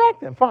take it back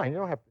then. Fine, you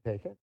don't have to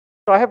take it.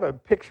 So I have a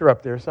picture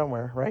up there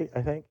somewhere, right?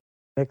 I think.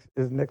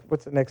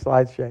 What's the next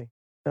slide, Shay?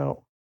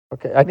 No.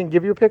 Okay, I didn't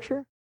give you a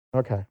picture?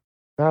 Okay.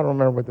 Now I don't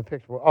remember what the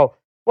picture was. Oh,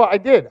 well, I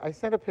did. I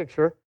sent a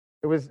picture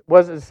It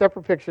wasn't a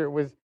separate picture.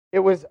 It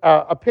was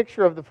a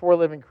picture of the four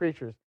living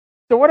creatures.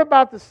 So what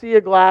about the sea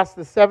of glass,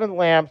 the seven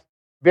lamps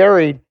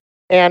buried,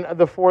 and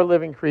the four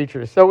living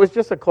creatures? So it was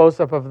just a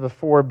close-up of the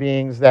four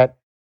beings that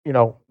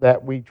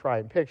we try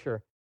and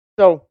picture.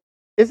 So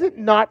is it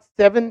not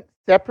seven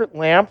separate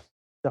lamps?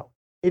 No,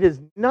 it is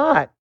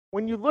not.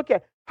 When you look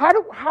at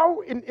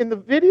how in the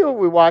video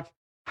we watched,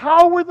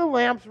 how were the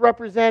lamps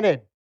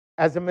represented?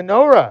 As a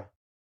menorah.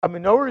 A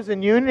menorah is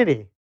in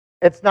unity.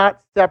 It's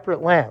not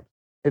separate lamps.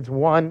 It's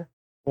one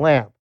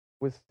lamp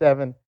with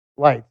seven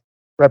lights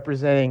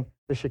representing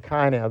the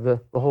Shekinah of the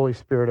Holy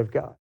Spirit of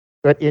God.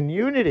 But in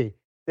unity,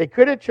 they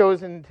could have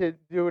chosen to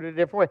do it a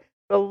different way.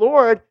 The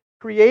Lord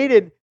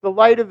created the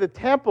light of the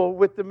temple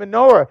with the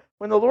menorah.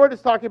 When the Lord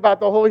is talking about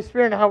the Holy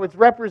Spirit and how it's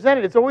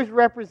represented, it's always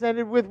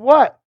represented with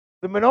what?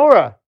 The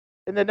menorah.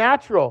 In the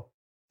natural,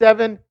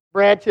 seven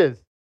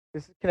branches.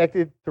 This is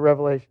connected to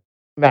Revelation.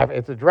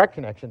 It's a direct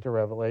connection to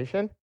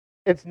Revelation.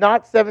 It's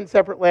not seven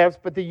separate lamps,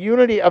 but the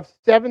unity of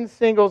seven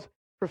singles,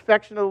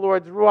 perfection of the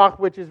Lord's Ruach,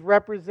 which is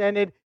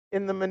represented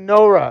in the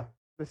menorah.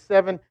 The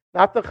seven,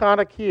 not the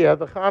Hanukkah,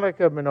 the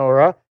Hanukkah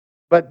menorah,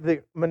 but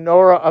the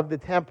menorah of the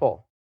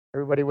temple.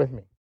 Everybody with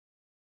me?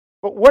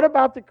 But what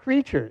about the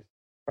creatures?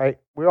 Right?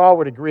 We all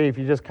would agree, if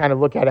you just kind of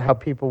look at it, how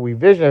we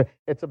vision it,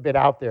 it's a bit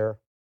out there.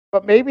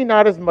 But maybe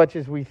not as much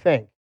as we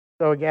think.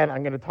 So again,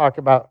 I'm going to talk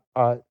about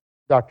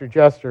Dr.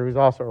 Jester, who's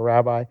also a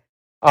rabbi.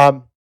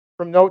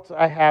 From notes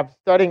I have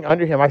studying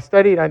under him, I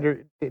studied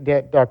under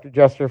Dr.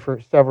 Jester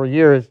for several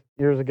years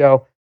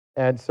ago,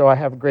 and so I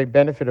have a great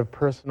benefit of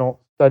personal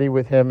study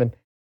with him.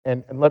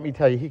 And let me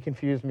tell you, he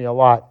confused me a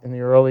lot in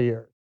the early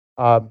years.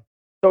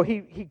 So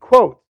he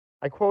quotes,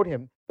 I quote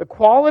him, "The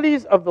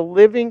qualities of the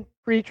living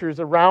creatures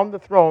around the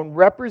throne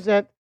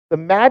represent the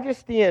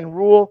majesty and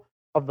rule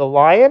of the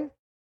lion,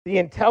 the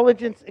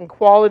intelligence and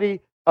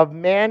quality of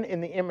man in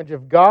the image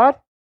of God,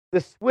 the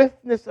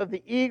swiftness of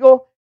the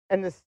eagle,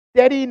 and the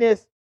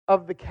steadiness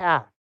of the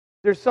calf."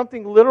 There's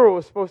something literal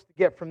we're supposed to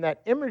get from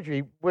that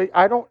imagery.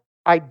 I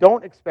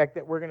don't expect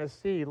that we're going to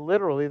see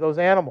literally those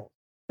animals.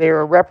 They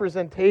are a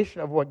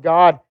representation of what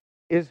God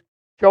is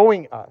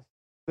showing us.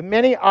 The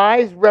many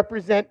eyes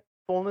represent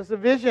fullness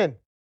of vision.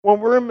 When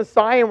we're in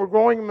Messiah and we're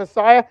growing in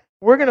Messiah,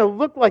 we're going to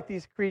look like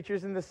these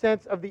creatures in the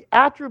sense of the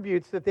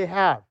attributes that they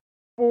have.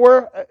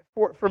 For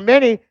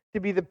many to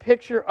be the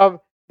picture of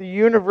the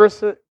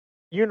universality.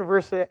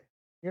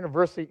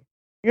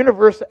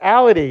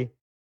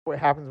 What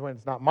happens when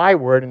it's not my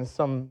word and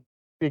some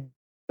big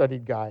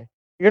studied guy?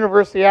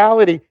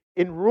 Universality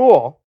in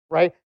rule,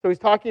 right? So he's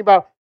talking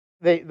about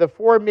the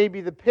four may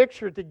be the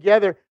picture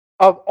together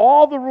of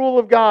all the rule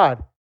of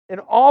God and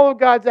all of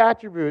God's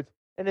attributes,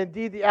 and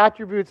indeed the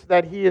attributes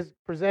that he has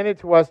presented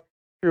to us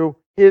through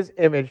his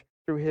image,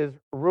 through his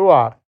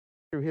ruach,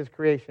 through his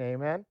creation.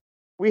 Amen?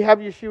 We have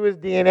Yeshua's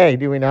DNA,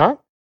 do we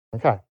not?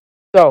 Okay.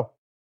 So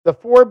the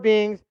four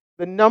beings,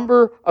 the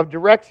number of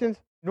directions,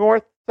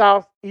 north,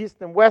 south,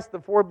 east, and west, the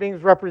four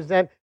beings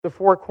represent the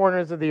four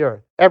corners of the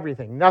earth.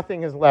 Everything.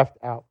 Nothing is left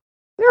out.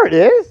 There it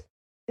is.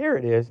 Here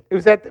it is. It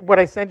was at what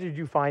I sent you. Did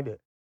you find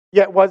it?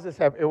 Yeah, it was a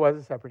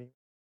separate.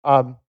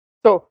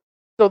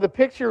 So the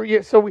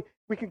picture. So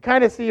we can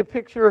kind of see a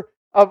picture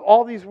of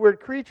all these weird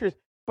creatures,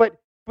 but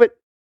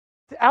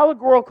it's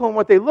allegorical in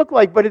what they look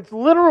like, but it's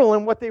literal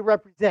in what they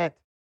represent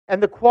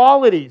and the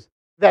qualities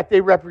that they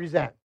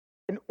represent.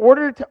 In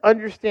order to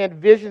understand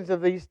visions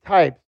of these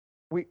types,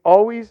 we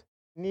always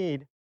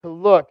need to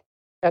look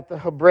at the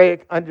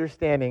Hebraic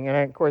understanding. And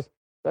of course,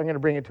 I'm going to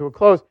bring it to a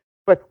close.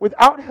 But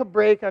without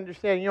Hebraic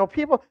understanding,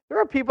 there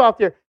are people out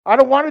there, I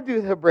don't want to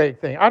do the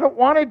Hebraic thing. I don't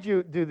want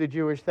to do the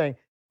Jewish thing.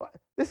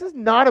 This is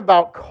not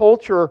about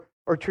culture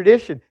or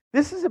tradition.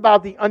 This is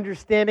about the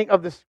understanding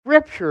of the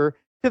Scripture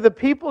to the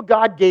people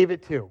God gave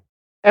it to.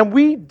 And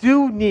we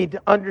do need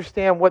to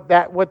understand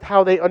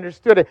how they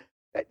understood it.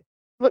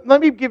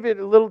 Let me give it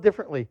a little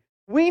differently.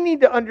 We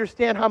need to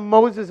understand how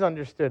Moses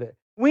understood it.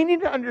 We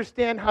need to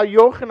understand how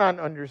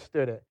Yochanan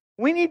understood it.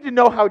 We need to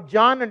know how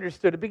John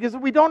understood it, because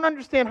if we don't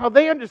understand how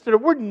they understood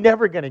it, we're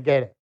never going to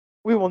get it.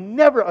 We will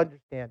never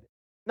understand it.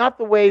 Not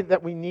the way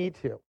that we need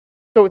to.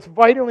 So it's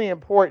vitally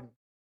important.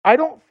 I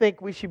don't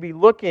think we should be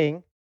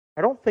looking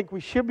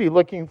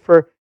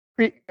for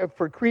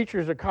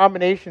creatures or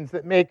combinations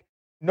that make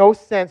no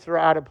sense or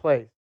out of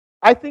place.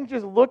 I think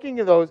just looking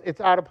at those, it's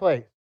out of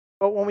place.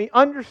 But when we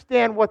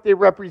understand what they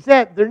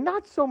represent, they're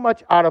not so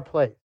much out of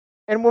place.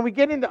 And when we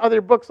get into other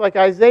books like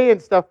Isaiah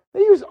and stuff, they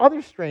use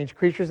other strange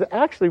creatures that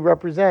actually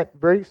represent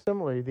very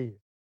similarly these.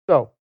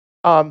 So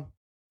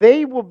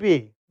they will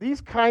be, these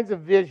kinds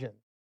of visions,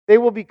 they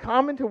will be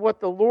common to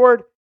what the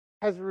Lord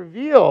has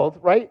revealed,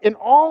 right, in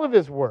all of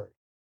his word,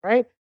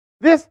 right?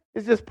 This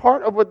is just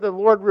part of what the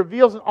Lord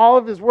reveals in all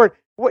of his word.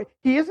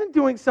 He isn't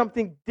doing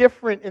something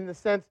different in the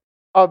sense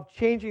of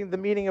changing the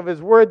meaning of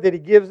his word that he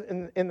gives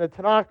in the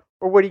Tanakh,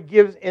 or what he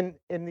gives in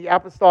the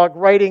apostolic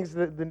writings,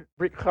 the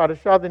Brit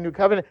Chadashah, the New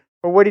Covenant,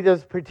 or what he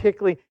does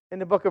particularly in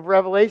the book of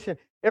Revelation.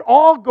 It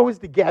all goes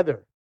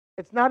together.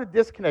 It's not a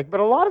disconnect.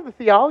 But a lot of the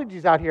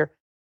theologies out here,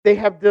 They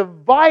have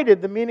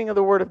divided the meaning of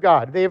the Word of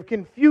God. They have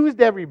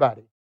confused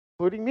everybody,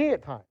 including me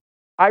at times.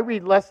 I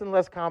read less and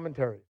less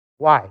commentaries.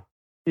 Why?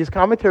 These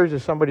commentaries are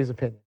somebody's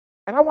opinion.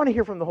 And I want to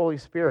hear from the Holy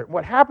Spirit.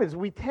 What happens,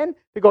 we tend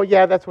to go,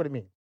 yeah, that's what it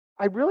means.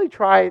 I really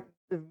try,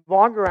 the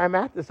longer I'm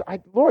at this,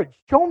 Lord,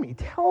 show me,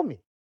 tell me.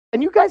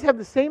 And you guys have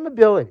the same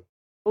ability.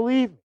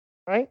 Believe me,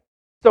 right?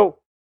 So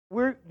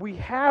we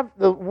have,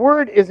 the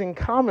Word is in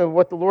common with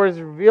what the Lord is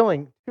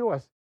revealing to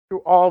us through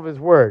all of His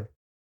Word.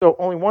 So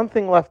only one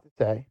thing left to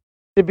say.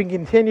 To be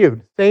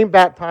continued. Same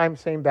bat time,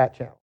 same bat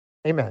channel.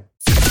 Amen.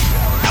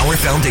 Our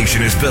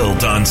foundation is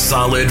built on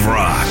solid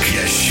rock.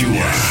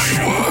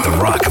 Yeshua,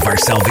 the rock of our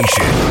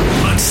salvation,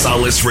 on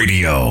Solace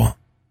Radio.